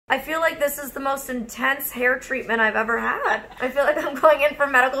I feel like this is the most intense hair treatment I've ever had. I feel like I'm going in for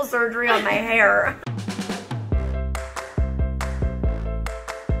medical surgery on my hair.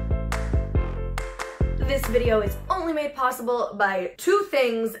 This video is only made possible by two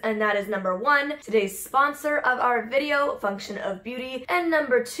things, and that is number one, today's sponsor of our video, Function of Beauty, and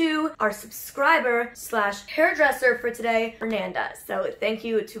number two, our subscriber slash hairdresser for today, Fernanda. So thank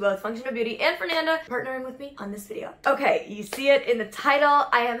you to both Function of Beauty and Fernanda for partnering with me on this video. Okay, you see it in the title.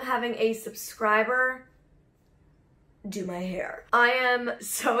 I am having a subscriber do my hair. I am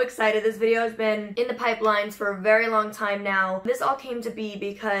so excited. This video has been in the pipelines for a very long time now. This all came to be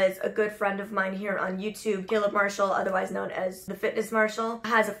because a good friend of mine here on YouTube, Caleb Marshall, otherwise known as the Fitness Marshall,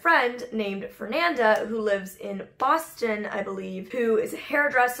 has a friend named Fernanda who lives in Boston, I believe, who is a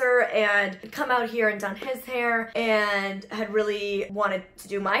hairdresser and had come out here and done his hair and had really wanted to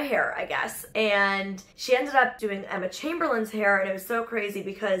do my hair, I guess. And she ended up doing Emma Chamberlain's hair, and it was so crazy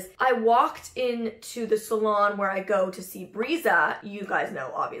because I walked into the salon where I go to see Breeza. You guys know,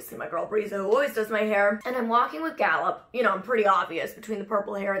 obviously, my girl Breeza, who always does my hair. And I'm walking with Gallop. You know, I'm pretty obvious between the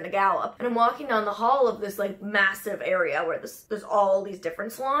purple hair and the Gallop. And I'm walking down the hall of this like massive area where there's all these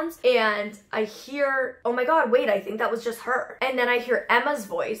different salons. And I hear, oh my God, wait, I think that was just her. And then I hear Emma's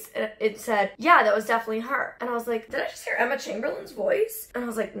voice. And it said, yeah, that was definitely her. And I was like, did I just hear Emma Chamberlain's voice? And I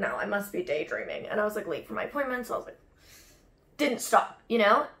was like, no, I must be daydreaming. And I was like late for my appointment, so I was like, didn't stop, you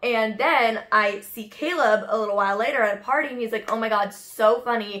know? And then I see Caleb a little while later at a party, and he's like, oh my God, so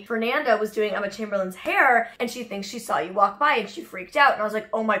funny. Fernanda was doing Emma Chamberlain's hair, and she thinks she saw you walk by, and she freaked out. And I was like,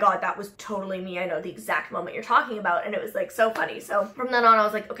 oh my God, that was totally me. I know the exact moment you're talking about. And it was like so funny. So from then on, I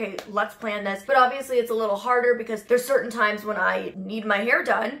was like, okay, let's plan this. But obviously it's a little harder because there's certain times when I need my hair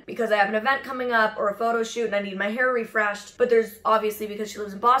done because I have an event coming up or a photo shoot and I need my hair refreshed. But there's obviously, because she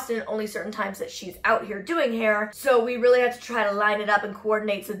lives in Boston, only certain times that she's out here doing hair. So we really had to try to line it up and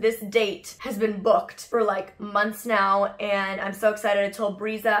coordinate. So this date has been booked for like months now, and I'm so excited. I told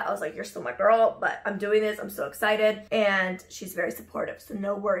Breeza, I was like, you're still my girl, but I'm doing this. I'm so excited. And she's very supportive, so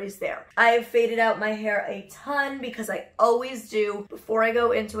no worries there. I have faded out my hair a ton because I always do. Before I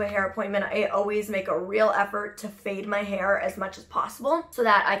go into a hair appointment, I always make a real effort to fade my hair as much as possible so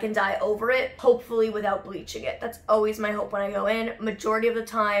that I can dye over it, hopefully without bleaching it. That's always my hope when I go in. Majority of the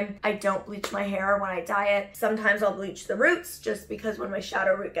time, I don't bleach my hair when I dye it. Sometimes I'll bleach the roots just because when my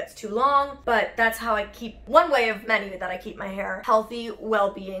shadow root gets too long, but that's how I keep, one way of many that I keep my hair healthy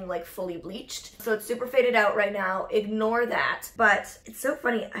while being like fully bleached. So it's super faded out right now, ignore that. But it's so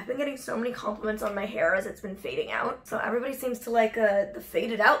funny, I've been getting so many compliments on my hair as it's been fading out. So everybody seems to like the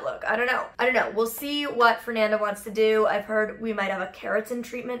faded out look. I don't know. We'll see what Fernanda wants to do. I've heard we might have a keratin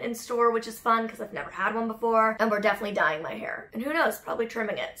treatment in store, which is fun because I've never had one before, and we're definitely dyeing my hair. And who knows, probably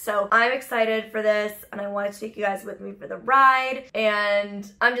trimming it. So I'm excited for this, and I wanted to take you guys with me for the ride.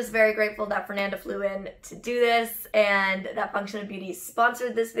 And I'm just very grateful that Fernanda flew in to do this and that Function of Beauty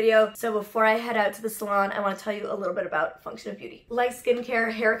sponsored this video. So before I head out to the salon, I want to tell you a little bit about Function of Beauty. Like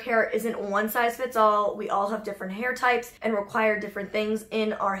skincare, hair care isn't one size fits all. We all have different hair types and require different things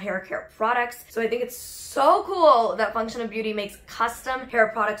in our hair care products. So I think it's so cool that Function of Beauty makes custom hair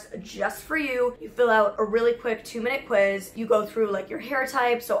products just for you. You fill out a really quick 2-minute quiz. You go through like your hair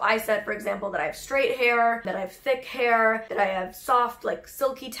type. So I said, for example, that I have straight hair, that I have thick hair, that I have soft, like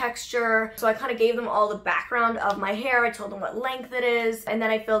silky texture. So I kind of gave them all the background of my hair. I told them what length it is, and then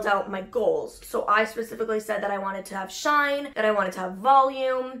I filled out my goals. So I specifically said that I wanted to have shine, that I wanted to have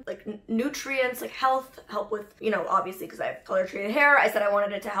volume, like nutrients, like health, help with, you know, obviously because I have color treated hair. I said I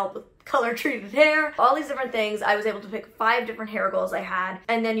wanted it to help with color treated hair, all these different things. I was able to pick 5 different hair goals I had.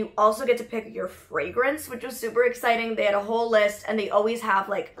 And then you also get to pick your fragrance, which was super exciting. They had a whole list, and they always have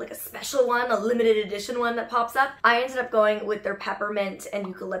like a special one, a limited edition one that pops up. I ended up going with their peppermint and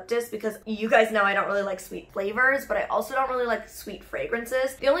eucalyptus because you guys know I don't really like sweet flavors, but I also don't really like sweet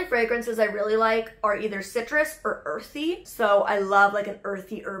fragrances. The only fragrances I really like are either citrus or earthy. So I love like an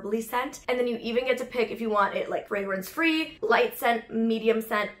earthy, herbally scent. And then you even get to pick if you want it like fragrance free, light scent, medium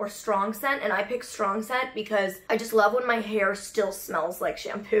scent, or strong scent. And I pick strong scent because I just love when my hair still smells like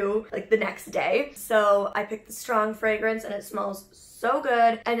shampoo like the next day. So I picked the strong fragrance, and it smells so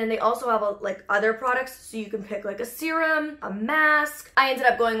good. And then they also have like other products, so you can pick like a serum, a mask. I ended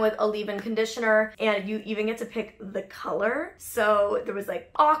up going with a leave-in conditioner, and you even get to pick the color. So there was like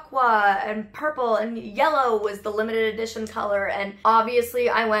aqua and purple, and yellow was the limited edition color. And obviously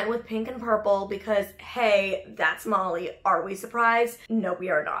I went with pink and purple because, hey, that's Molly. Are we surprised? No, we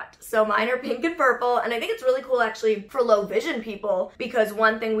are not. So mine are pink and purple, and I think it's really cool actually for low vision people, because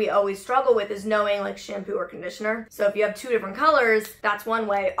one thing we always struggle with is knowing like shampoo or conditioner. So if you have 2 different colors, That's one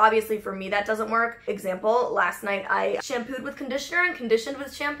way. Obviously for me that doesn't work. Example, last night I shampooed with conditioner and conditioned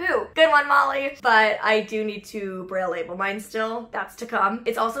with shampoo. Good one, Molly. But I do need to braille label mine still. That's to come.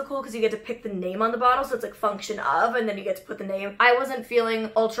 It's also cool because you get to pick the name on the bottle, so it's like function of, and then you get to put the name. I wasn't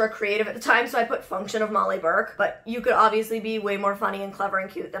feeling ultra creative at the time, so I put function of Molly Burke, but you could obviously be way more funny and clever and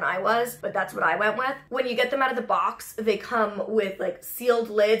cute than I was, but that's what I went with. When you get them out of the box, they come with like sealed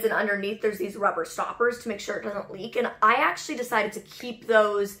lids, and underneath there's these rubber stoppers to make sure it doesn't leak. And I actually decided to keep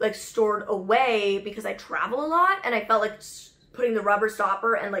those like stored away because I travel a lot, and I felt like putting the rubber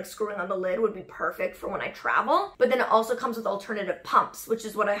stopper and like screwing on the lid would be perfect for when I travel. But then it also comes with alternative pumps, which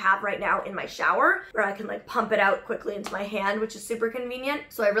is what I have right now in my shower, where I can like pump it out quickly into my hand, which is super convenient.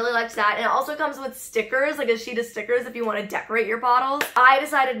 So I really liked that. And it also comes with stickers, like a sheet of stickers if you want to decorate your bottles. I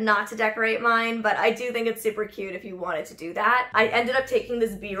decided not to decorate mine, but I do think it's super cute if you wanted to do that. I ended up taking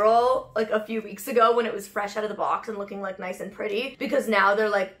this B-roll like a few weeks ago when it was fresh out of the box and looking like nice and pretty, because now they're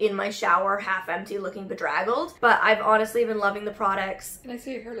like in my shower, half empty, looking bedraggled. But I've honestly been loving the products. And I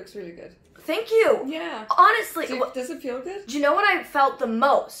see your hair looks really good. Thank you. Yeah. Honestly. Does it feel good? Do you know what I felt the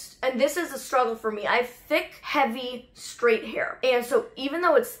most? And this is a struggle for me. I have thick, heavy, straight hair. And so even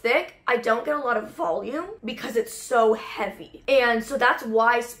though it's thick, I don't get a lot of volume because it's so heavy. And so that's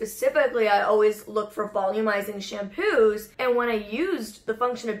why specifically I always look for volumizing shampoos. And when I used the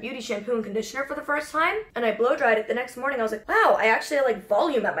Function of Beauty shampoo and conditioner for the first time, and I blow dried it the next morning, I was like, wow, I actually have like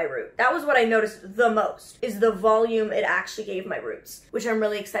volume at my root. That was what I noticed the most, is the volume it actually gave my roots, which I'm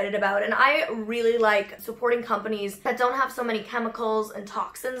really excited about. And I really like supporting companies that don't have so many chemicals and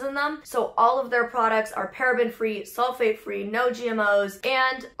toxins in them. So all of their products are paraben-free, sulfate-free, no GMOs,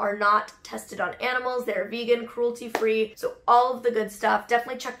 and are not tested on animals. They're vegan, cruelty-free, so all of the good stuff.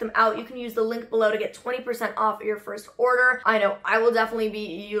 Definitely check them out. You can use the link below to get 20% off your first order. I know I will definitely be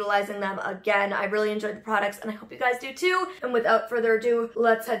utilizing them again. I really enjoyed the products, and I hope you guys do too. And without further ado,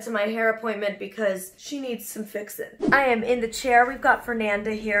 let's head to my hair appointment because she needs some fixing. I am in the chair. We've got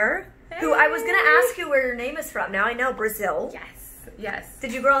Fernanda here. Who I was gonna ask you where your name is from. Now I know, Brazil. Yes.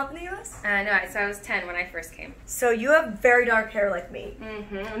 Did you grow up in the US? No, so I was 10 when I first came. So you have very dark hair like me.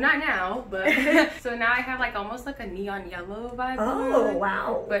 Not now, but so now I have like almost like a neon yellow vibe. Oh,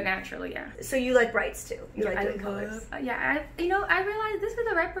 wow. But naturally, yeah. So you like brights too? You like doing colors? Yeah, I realized this is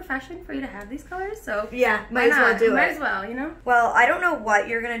the right profession for you to have these colors, so yeah, might as well do it. Might as well, you know? Well, I don't know what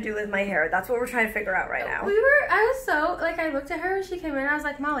you're gonna do with my hair. That's what we're trying to figure out right now. I was so, like, I looked at her and she came in and I was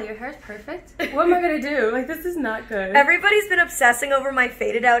like, Molly, your hair's perfect. What am I gonna do? Like, this is not good. Everybody's been obsessing over my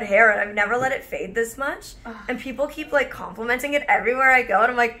faded out hair, and I've never let it fade this much. And people keep like complimenting it everywhere I go, and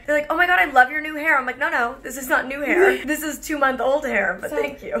they're like, oh my god, I love your new hair. I'm like, no, this is not new hair. This is 2-month-old hair, but so,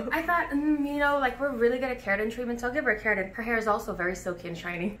 thank you. I thought, you know, like, we're really good at keratin treatments. I'll give her a keratin. Her hair is also very silky and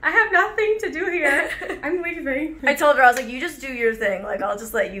shiny. I have nothing to do here. I'm leaving. I told her, I was like, you just do your thing. Like, I'll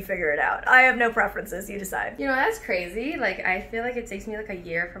just let you figure it out. I have no preferences. You decide. You know, that's crazy. Like, I feel like it takes me like a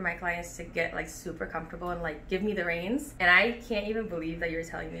year for my clients to get like super comfortable and like give me the reins. And I can't even believe that you're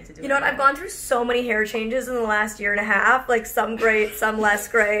telling me to do it. You know what? I've gone through so many hair changes in the last year and a half. Like, some great, some less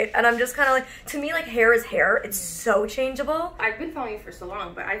great. And I'm just kind of like, to me, like, hair is hair. It's so changeable. I've been following you for so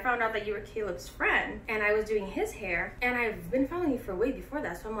long, but I found out that you were Caleb's friend, and I was doing his hair, and I've been following you for way before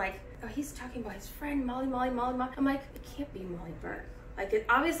that. So I'm like, oh, he's talking about his friend, Molly. I'm like, it can't be Molly Burke. Like, it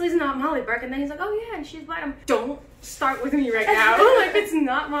obviously is not Molly Burke. And then he's like, oh yeah, and she's black. Don't start with me right now. Like, it's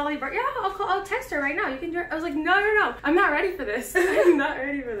not Molly Burke. Yeah, I'll text her right now. You can do it. I was like, no, I'm not ready for this. I'm not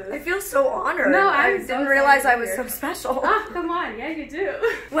ready for this. I feel so honored. No, I didn't realize I was so special. Oh, come on. Yeah, you do.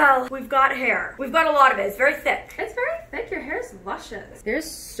 Well, we've got hair. We've got a lot of it. It's very thick. It's very thick. Your hair is luscious. There's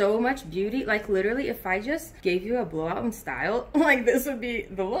so much beauty. Like, literally, if I just gave you a blowout in style, like, this would be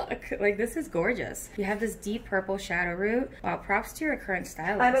the look. Like, this is gorgeous. You have this deep purple shadow root. Wow, props to your current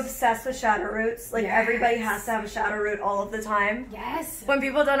stylist. I'm obsessed with shadow roots. Like, everybody has to have a shadow root all of the time. Yes. When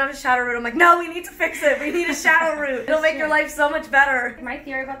people don't have a shadow root, I'm like, no, we need to fix it. We need a shadow root. It'll make your life so much better. My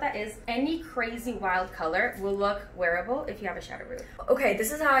theory about that is any crazy wild color will look wearable if you have a shadow root. Okay,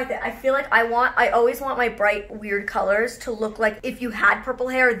 this is how I think. I feel like I always want my bright, weird colors to look like if you had purple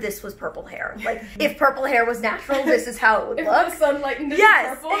hair, this was purple hair. Like, if purple hair was natural, this is how it would look. If the sunlight into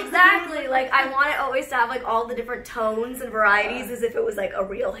yes, purple. Exactly. Like, I want it always to have like all the different tones and varieties as if it was like a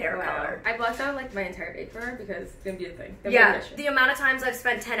real hair color. I blocked out like my entire day for her because gonna be a thing. Yeah, the amount of times I've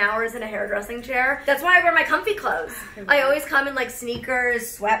spent 10 hours in a hairdressing chair. That's why I wear my comfy clothes. I always come in like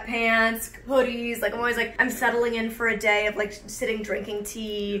sneakers, sweatpants, hoodies. Like I'm always like, I'm settling in for a day of like sitting, drinking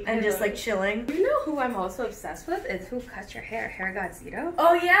tea, and just like chilling. You know who I'm also obsessed with is who cuts your hair, Hair God Zito.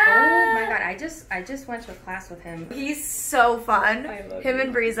 Oh yeah. Oh my god, I just went to a class with him. He's so fun. I love him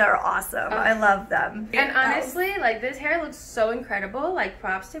and Breeza are awesome. I love them. And honestly, like this hair looks so incredible. Like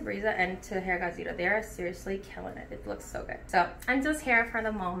props to Breeza and to Hair God Zito. They are seriously killing it. It looks so good. So I'm just here for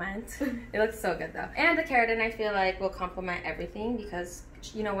the moment. It looks so good though. And the keratin I feel like will complement everything because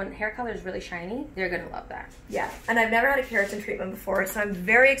you know when hair color is really shiny, you're gonna love that. Yeah, and I've never had a keratin treatment before, so I'm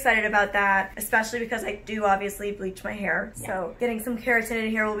very excited about that, especially because I do obviously bleach my hair. Yeah. So getting some keratin in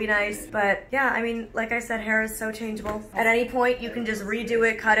here will be nice. But yeah, I mean, like I said, hair is so changeable. At any point, you can just redo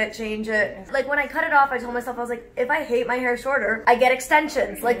it, cut it, change it. Like when I cut it off, I told myself, I was like, if I hate my hair shorter, I get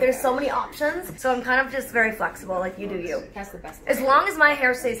extensions. Like there's so many options. So I'm kind of just very flexible, like you do you. That's the best. As long as my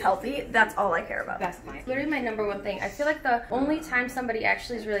hair stays healthy, that's all I care about. That's fine. Literally my number one thing. I feel like the only time somebody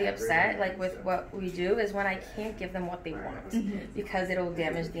actually is really upset, like with what we do, is when I can't give them what they want because it'll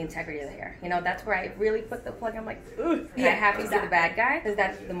damage the integrity of the hair. You know, that's where I really put the plug. I'm like, ugh. Yeah, I have to be the bad guy because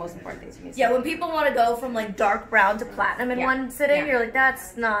that's the most important thing to me. So. Yeah, when people want to go from like dark brown to platinum in one sitting, you're like,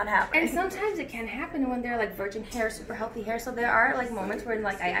 that's not happening. And sometimes it can happen when they're like virgin hair, super healthy hair. So there are like moments where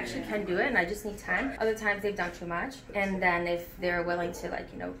like I actually can do it and I just need time. Other times they've done too much. And then if they're willing to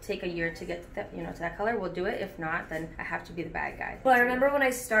like, you know, take a year to get to that, you know, to that color, we'll do it. If not, then I have to be the bad guy. Well, I remember when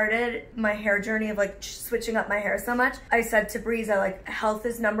I started my hair journey of like switching up my hair so much, I said to Breeza, like, health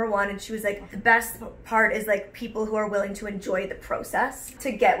is number one, and she was like, the best part is like people who are willing to enjoy the process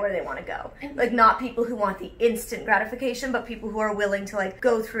to get where they want to go. Like not people who want the instant gratification, but people who are willing to like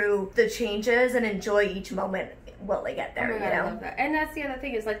go through the changes and enjoy each moment while they get there. Oh my God, I love that. And that's the other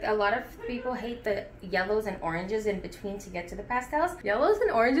thing is like a lot of people hate the yellows and oranges in between to get to the pastels. Yellows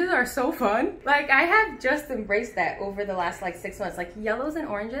and oranges are so fun. Like I have just embraced that over the last like 6 months. Like yellows and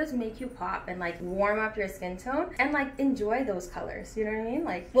oranges make you pop and like warm up your skin tone and like enjoy those colors. You know what I mean?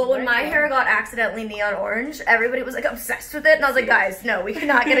 Like, well, when my hair got accidentally neon orange, everybody was like obsessed with it, and I was like, guys, no, we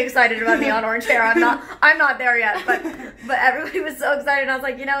cannot get excited about neon orange hair. I'm not there yet, but everybody was so excited. And I was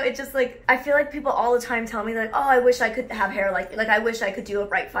like, you know, it just like, I feel like people all the time tell me like, oh, I wish I could have hair like I wish I could do a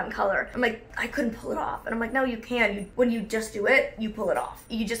bright fun color. I'm like, I couldn't pull it off. And I'm like, no, you can. When you just do it, you pull it off.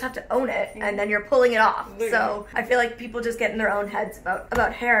 You just have to own it, and then you're pulling it off. So I feel like people just get in their own heads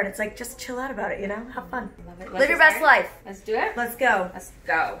about hair, and it's like, just chill out about it, you know? Have fun. Love it. Live your best life. Let's do it. Let's go. Let's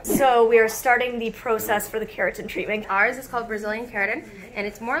go. So we are starting the process for the keratin treatment. Ours is called Brazilian keratin, and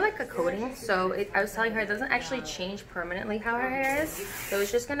it's more like a coating. So I was telling her it doesn't actually change permanently how her hair is. So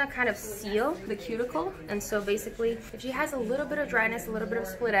it's just gonna kind of seal the cuticle. And so basically, if she has a little bit of dryness, a little bit of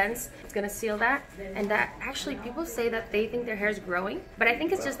split ends, it's gonna seal that. And that actually, people say that they think their hair is growing, but I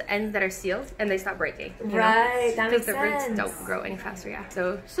think it's just the ends that are sealed and they stop breaking. Right, that makes sense. Because the roots don't grow any faster, yeah.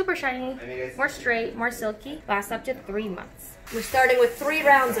 So super shiny, more straight, more silky, lasts up to 3 months. We're starting with 3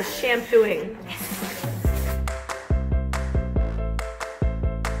 rounds of shampooing.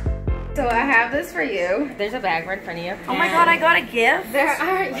 So I have this for you. There's a bag right in front of you. Oh my God, I got a gift.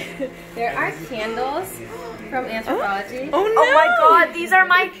 There are candles from Anthropology. Oh no! Oh my God, these are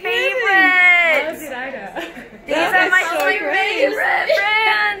my favorites. Did I know? These are my favorite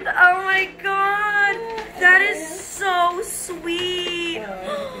brand. Oh my God, that is so sweet.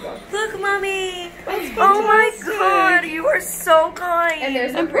 Look, mommy. Oh my God, you are so kind. And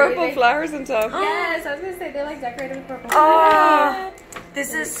there's And purple flowers and stuff. Yes, I was gonna say they're like decorated with purple. Oh,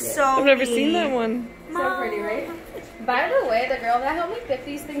 this is so I've never neat. seen that one. So pretty, right? By the way, the girl that helped me pick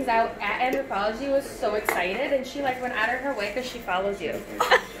these things out at Anthropology was so excited, and she like went out of her way because she follows you.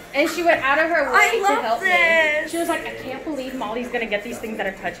 And she went out of her way to help me. She was like, I can't believe Molly's gonna get these things that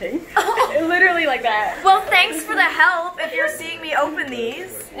are touching. Literally like that. Well, thanks for the help if you're seeing me open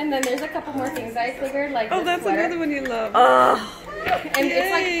these. And then there's a couple more things I figured, like Oh, that's sweater. another one you love. And Yay.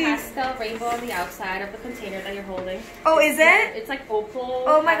 it's like pastel rainbow on the outside of the container that you're holding. Oh, is it? It's like opal.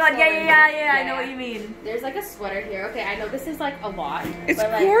 Oh my God, pastel yeah, rainbow. I know what you mean. There's like a sweater here. Okay, I know this is like a lot. It's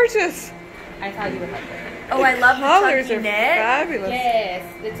but like, gorgeous. I thought you would like it. Oh, I love the Colors chunky are knit. fabulous. Yes,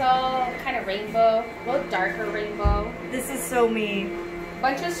 it's all kind of rainbow, a little darker rainbow. This is so me.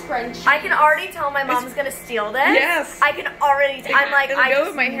 Bunch of scrunchies. I can already tell my mom's gonna steal this. Yes. I can already. I'm like, It'll I go just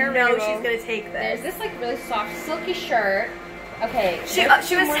with my hair know really she's well. gonna take There's this. this like really soft silky shirt. Okay. She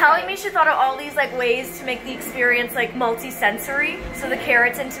was telling me she thought of all these like ways to make the experience like multi-sensory. So the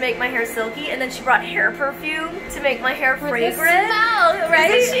keratin to make my hair silky, and then she brought hair perfume to make my hair fragrant. Smell,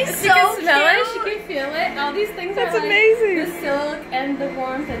 right? Isn't she She so can smell it. cute? She can feel it. All these things That's are like amazing. the silk and the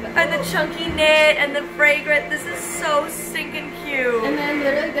warmth and And the chunky knit and the fragrant. This is so stinking cute. And then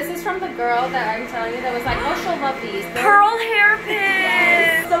literally, this is from the girl that I'm telling you that was like, oh, she'll love these. Pearl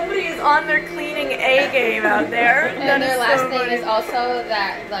hairpins. Somebody is on their cleaning A game out there. And their last name is also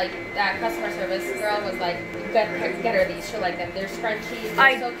that, like, that customer service girl was like, get her these. She'll like them. They're scrunchies. They're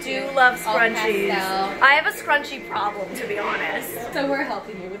I so do cute. love All scrunchies. pastel. I have a scrunchie problem, to be honest. So we're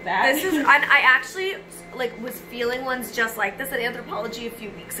helping you with that. This is, and I actually like was feeling ones just like this at Anthropology a few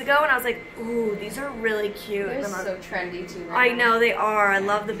weeks ago, and I was like, ooh, these are really cute. They're And I'm so trendy too. Right I know they are. I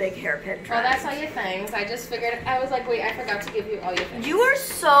love the big hairpin trend. Well, that's all your things. I just figured. I was like, wait, I forgot to give you all your things. You are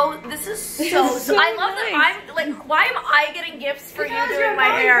so. This is so. So I love that. I'm like. Why am I getting gifts for you doing my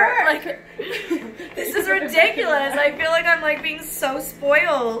hair? Like, this is ridiculous. I feel like I'm like being so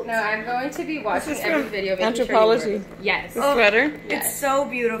spoiled. No, I'm going to be watching This is every from video. making Anthropology. Sure you work. Yes. The sweater. It's so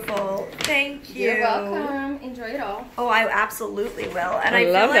beautiful. Thank you. You're welcome. Enjoy it all. Oh, I absolutely will. And I I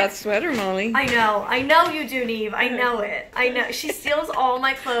love feel that like, sweater, Molly. I know you do, Neve. I know it. I know. She steals all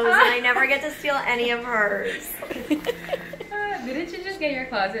my clothes, and I never get to steal any of hers. Didn't you just get your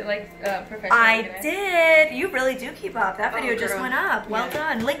closet like professionally? I did. You really do keep up. That video just girl. went up. Well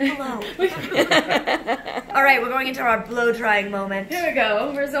Yeah. done. Link below. All right, we're going into our blow drying moment. Here we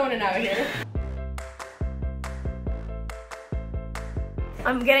go. We're zoning out here.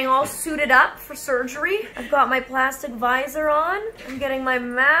 I'm getting all suited up for surgery. I've got my plastic visor on. I'm getting my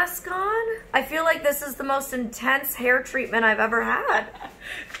mask on. I feel like this is the most intense hair treatment I've ever had.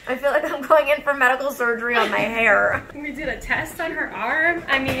 I feel like I'm going in for medical surgery on my hair. We did a test on her arm.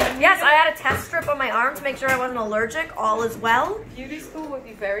 I mean, Yes, I had a test strip on my arm to make sure I wasn't allergic. All is well. beauty school would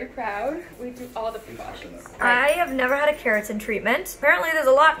be very proud. We do all the precautions. I have never had a keratin treatment. Apparently there's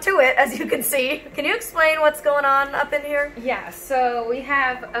a lot to it, as you can see. Can you explain what's going on up in here? Yeah, so we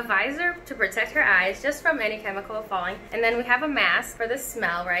have a visor to protect her eyes just from any chemical falling. And then we have a mask for the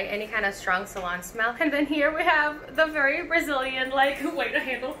smell, right? Any kind of strong salon smell. And then here we have the very Brazilian, like, way to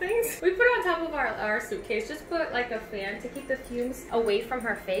handle things. We put it on top of our suitcase. Just put like a fan to keep the fumes away from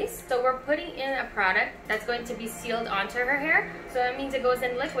her face. So we're putting in a product that's going to be sealed onto her hair. So that means it goes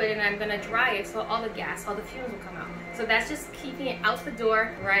in liquid and I'm gonna dry it so all the gas, all the fumes will come out. So that's just keeping it out the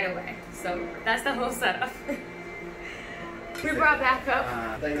door right away. So that's the whole setup. We brought back up.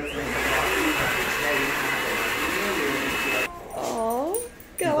 Oh,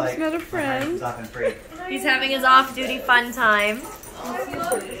 Gallup's met a friend. He's having his off-duty fun time.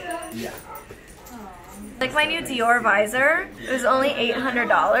 Yeah. Like my new Dior visor, it was only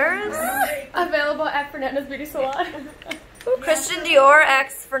 $800. Available at Fernanda's Beauty Salon. Christian Dior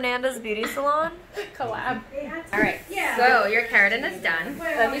x Fernanda's Beauty Salon. Collab. Alright, so your keratin is done.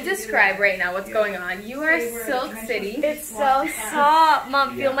 Let me describe right now what's going on. You are Silk City. It's so soft.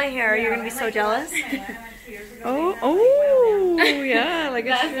 Mom, feel my hair. You're gonna be so jealous. Oh, yeah, like it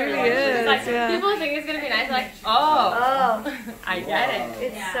That's really really is. like, Yeah. people think it's gonna be nice, like, oh, Oh, I get it.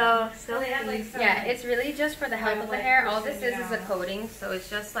 it's so silky. Yeah, it's really just for the health of the hair. All this is a coating, so it's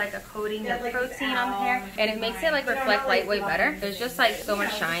just like a coating of protein on the hair, and it makes it like reflect light way better. There's just like so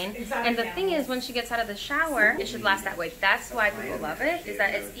much shine. And the thing is, when she gets out of the shower, it should last that way. That's why people love it, is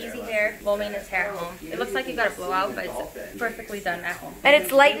that it's easy hair, low maintenance hair at home. It looks like you got a blowout, but it's perfectly done at home. And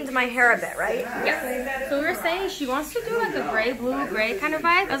it's lightened my hair a bit, right? Yeah. So we were saying she wants to do like a gray, blue, gray kind of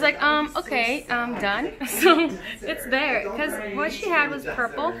vibe. I was like, okay, done. So it's there. Because what she had was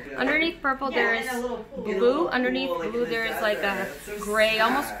purple. Underneath purple, there's blue. Underneath blue, there's like a gray,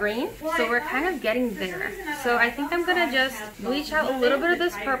 almost green. So we're kind of getting there. So I think I'm going to just bleach out a little bit of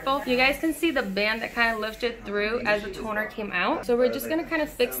this purple. You guys can see the band that kind of lifted through as the toner came out. So we're just going to kind of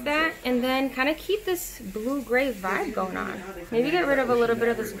fix that and then kind of keep this blue-gray vibe going on. Maybe get rid of a little bit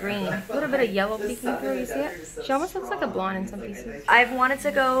of this green. A little bit of yellow peeking through, you see it? She almost looks like a blonde in some pieces. I've wanted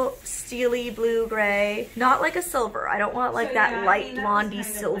to go steely blue gray, not like a silver. I don't want like that light blondie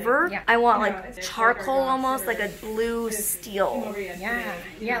silver. Yeah. I want like charcoal almost, like a blue steel.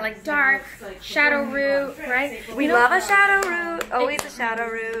 Yeah, like dark, shadow root, right? We love a shadow root, always a shadow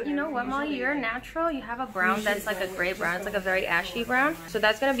root. You know what, Molly? You're natural. You have a brown that's like a gray brown. It's like a very ashy brown. So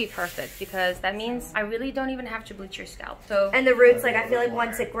that's gonna be perfect because that means I really don't even have to bleach your scalp. So And the roots, like I feel like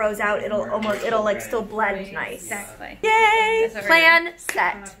once it grows out, it'll like still blend nice. Exactly. Yay! That's what we're Plan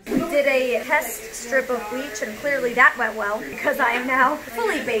set. We did a test strip of bleach and clearly that went well because I am now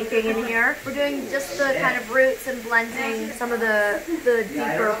fully baking in here. We're doing just the kind of roots and blending some of the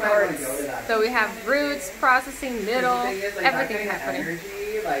deeper parts. So we have roots, processing, middle, everything happening.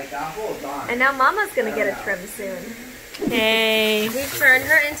 And now Mama's gonna get a trim soon. Hey. We turned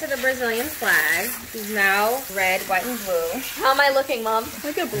her into the Brazilian flag. She's now red, white, and blue. How am I looking, Mom?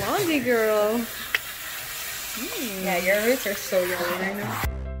 Like a blondie girl. Yeah, your roots are so yellow right now.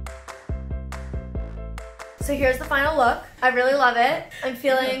 So here's the final look. I really love it. I'm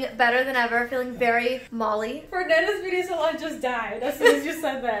feeling better than ever, feeling very Molly. Fernanda's beauty salon just died as soon as you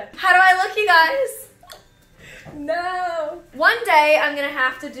said that. How do I look, you guys? No. One day I'm gonna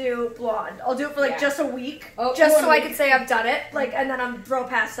have to do blonde. I'll do it for like just a week, just so I can say I've done it, like, and then I'm throw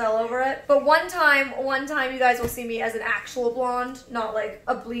pastel over it. But one time you guys will see me as an actual blonde, not like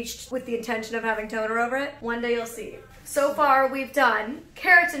a bleached with the intention of having toner over it. One day you'll see. So far we've done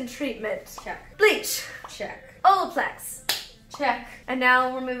keratin treatment, Check. bleach, Check. Olaplex, Check. and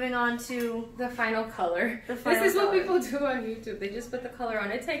now we're moving on to The final color. The final This is what color. people do on YouTube. They just put the color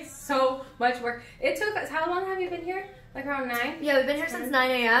on. It takes so much work. It took us, how long have you been here? Like around 9? Yeah, we've been here since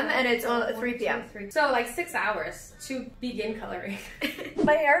 9 a.m. and it's 3 p.m. So like 6 hours to begin coloring.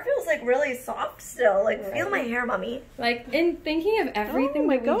 My hair feels like really soft still. Like, feel my hair, Mommy. Like in thinking of everything Oh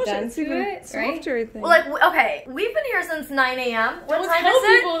my that gosh, we've done it's to even it, right? softer, I think. Well, like, okay, we've been here since 9 a.m. What Don't time tell is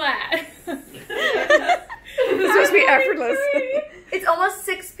it? people that. It's supposed to be effortless. It's almost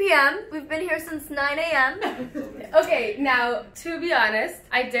 6 p.m. We've been here since 9 a.m. Okay, now to be honest,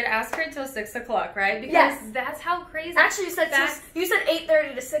 I did ask her till 6 o'clock, right? Because Yes. that's how crazy. Actually, you said That's-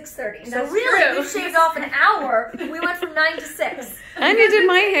 8:30 to 6:30. So That's really, true. we shaved off an hour. We went from 9 to 6. And you did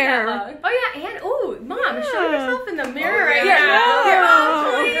my hair. Oh yeah, and oh, Mom, show Yeah. yourself in the mirror right Here, now. here, Oh.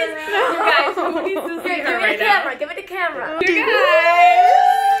 Mom, please. You guys, who needs to see Here, give her me right the now? camera. Give me the camera. You guys.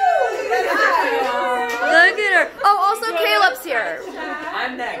 Look at her. Oh, also Caleb's here.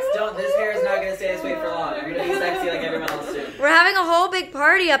 I'm next. This hair is not gonna stay this way for long. I'm gonna be sexy like everyone else soon. We're having a whole big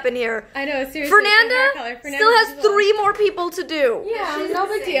party up in here. I know, seriously. Fernanda still has 3 more people to do. Yeah, no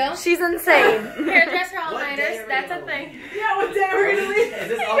big deal. She's insane. Hairdresser all What day nighters, are we that's a gonna thing. Yeah, what day are we gonna leave? Is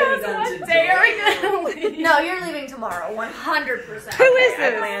this all we've done What to day are we gonna leave? No, you're leaving tomorrow, 100%. Who is I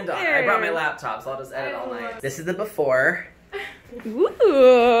this? planned on it. I brought my laptop, so I'll just edit all night. This is the before,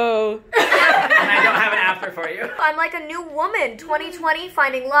 Ooh. and I don't have an after for you. I'm like a new woman, 2020,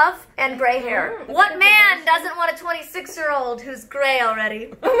 finding love and gray hair. What man doesn't want a 26-year-old who's gray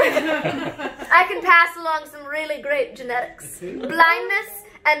already? I can pass along some really great genetics. Blindness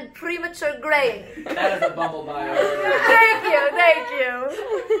and premature graying. That is a bumble bio. Thank you, thank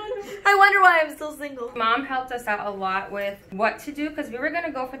you. I wonder why I'm still single. Mom helped us out a lot with what to do because we were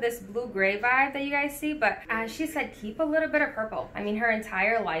gonna go for this blue-gray vibe that you guys see, but she said keep a little bit of purple. I mean, her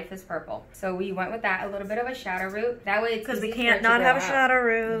entire life is purple, so we went with that. A little bit of a shadow root. That way, it's Because we easy for can't it to not go have a up. shadow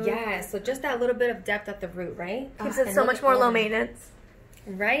room. Yeah, so just that little bit of depth at the root, right? Keeps And it so look much at more all low that. maintenance.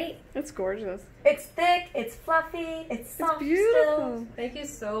 Right? It's gorgeous. It's thick, it's fluffy, it's soft still. Beautiful. Thank you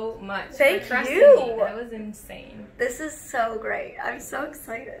so much. Thank for trusting you. Me. That was insane. This is so great. I'm so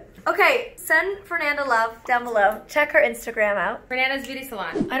excited. Okay, send Fernanda love down below. Check her Instagram out. Fernanda's Beauty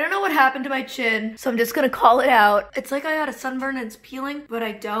Salon. I don't know what happened to my chin, so I'm just gonna call it out. It's like I had a sunburn and it's peeling, but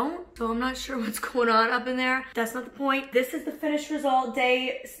I don't, so I'm not sure what's going on up in there. That's not the point. This is the finished result,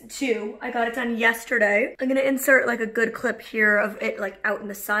 day 2. I got it done yesterday. I'm gonna insert like a good clip here of it like out in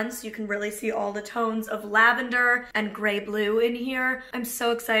the sun so you can really see all the tones of lavender and gray blue in here. I'm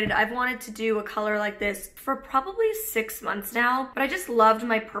so excited. I've wanted to do a color like this for probably 6 months now, but I just loved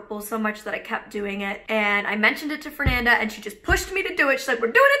my purple so much that I kept doing it, and I mentioned it to Fernanda and she just pushed me to do it. She's like,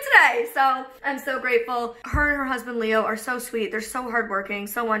 we're doing it today. So I'm so grateful. Her and her husband Leo are so sweet. They're so hardworking,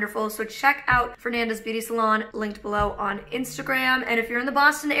 so wonderful. So check out Fernanda's Beauty Salon, linked below on Instagram. And if you're in the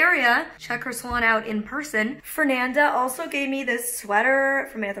Boston area, check her salon out in person. Fernanda also gave me this sweater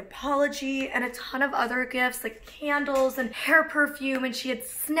from Anthropology and a ton of other gifts like candles and hair perfume, and she had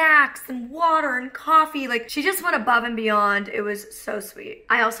snacks and water and coffee. Like, she just went above and beyond. It was so sweet.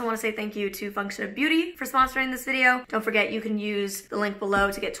 I also want to say thank you to Function of Beauty for sponsoring this video. Don't forget, you can use the link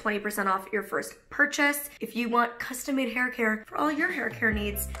below to get 20% off your first purchase if you want custom-made hair care for all your hair care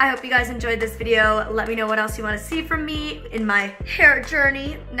needs. I hope you guys enjoyed this video. Let me know what else you want to see from me in my hair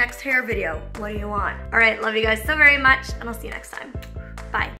journey. Next hair video, what do you want? All right, love you guys so very much, and I'll see you next time. Bye.